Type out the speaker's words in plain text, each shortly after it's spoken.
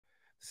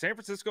San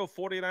Francisco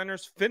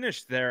 49ers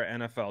finished their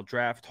NFL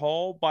draft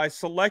haul by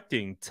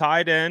selecting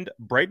tight end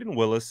Brayden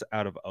Willis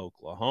out of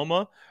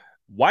Oklahoma,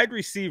 wide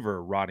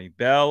receiver Ronnie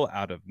Bell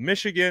out of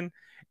Michigan,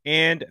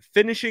 and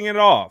finishing it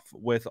off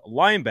with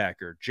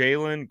linebacker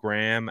Jalen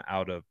Graham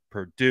out of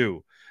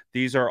Purdue.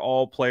 These are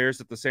all players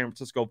that the San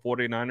Francisco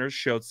 49ers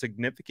showed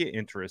significant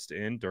interest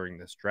in during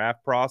this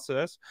draft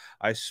process.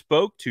 I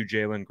spoke to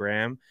Jalen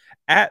Graham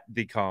at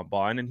the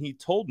combine, and he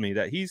told me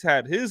that he's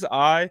had his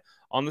eye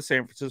on the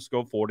San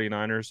Francisco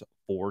 49ers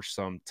for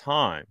some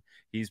time.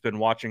 He's been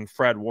watching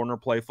Fred Warner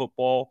play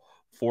football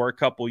for a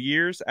couple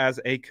years as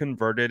a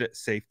converted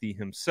safety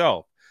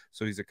himself.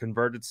 So he's a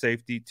converted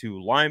safety to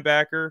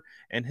linebacker,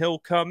 and he'll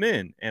come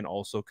in and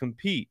also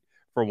compete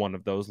for one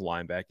of those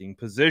linebacking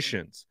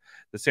positions.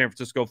 The San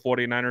Francisco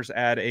 49ers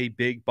add a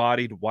big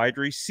bodied wide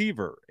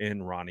receiver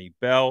in Ronnie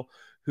Bell,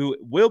 who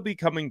will be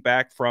coming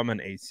back from an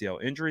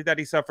ACL injury that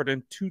he suffered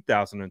in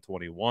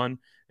 2021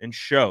 and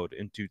showed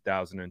in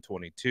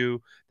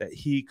 2022 that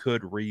he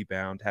could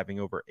rebound, having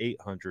over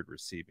 800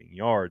 receiving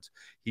yards.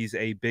 He's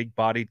a big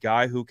bodied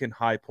guy who can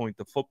high point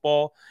the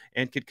football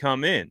and could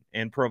come in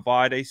and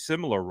provide a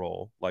similar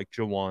role like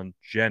Jawan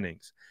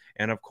Jennings.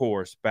 And of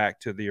course,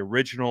 back to the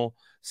original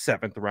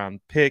seventh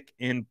round pick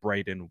in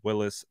Brayden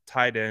Willis,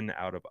 tight end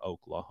out of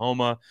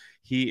Oklahoma.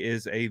 He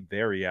is a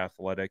very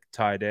athletic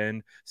tight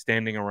end,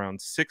 standing around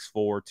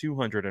 6'4",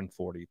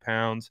 240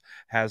 pounds,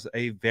 has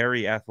a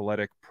very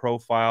athletic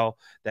profile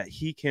that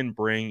he can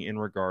bring in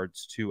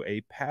regards to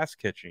a pass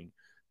catching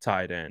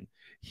tight end.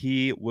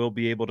 He will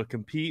be able to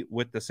compete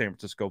with the San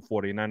Francisco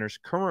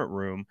 49ers current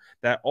room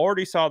that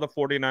already saw the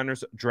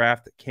 49ers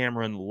draft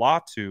Cameron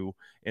Latu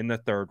in the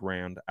third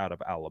round out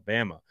of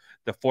Alabama.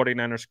 The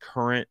 49ers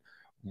current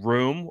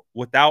room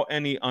without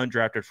any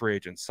undrafted free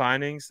agent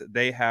signings,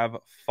 they have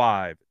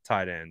 5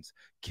 tight ends: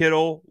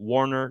 Kittle,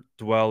 Warner,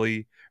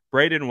 Dwelly,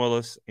 Brayden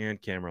Willis,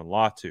 and Cameron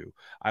Latu.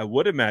 I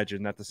would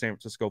imagine that the San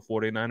Francisco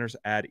 49ers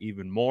add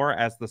even more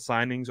as the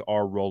signings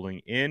are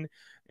rolling in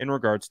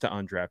regards to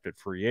undrafted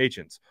free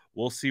agents.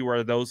 We'll see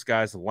where those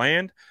guys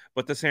land,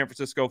 but the San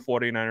Francisco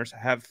 49ers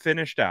have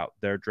finished out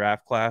their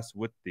draft class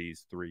with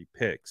these 3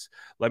 picks.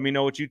 Let me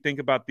know what you think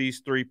about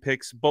these 3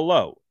 picks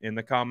below in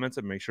the comments,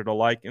 and make sure to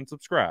like and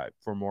subscribe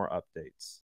for more updates.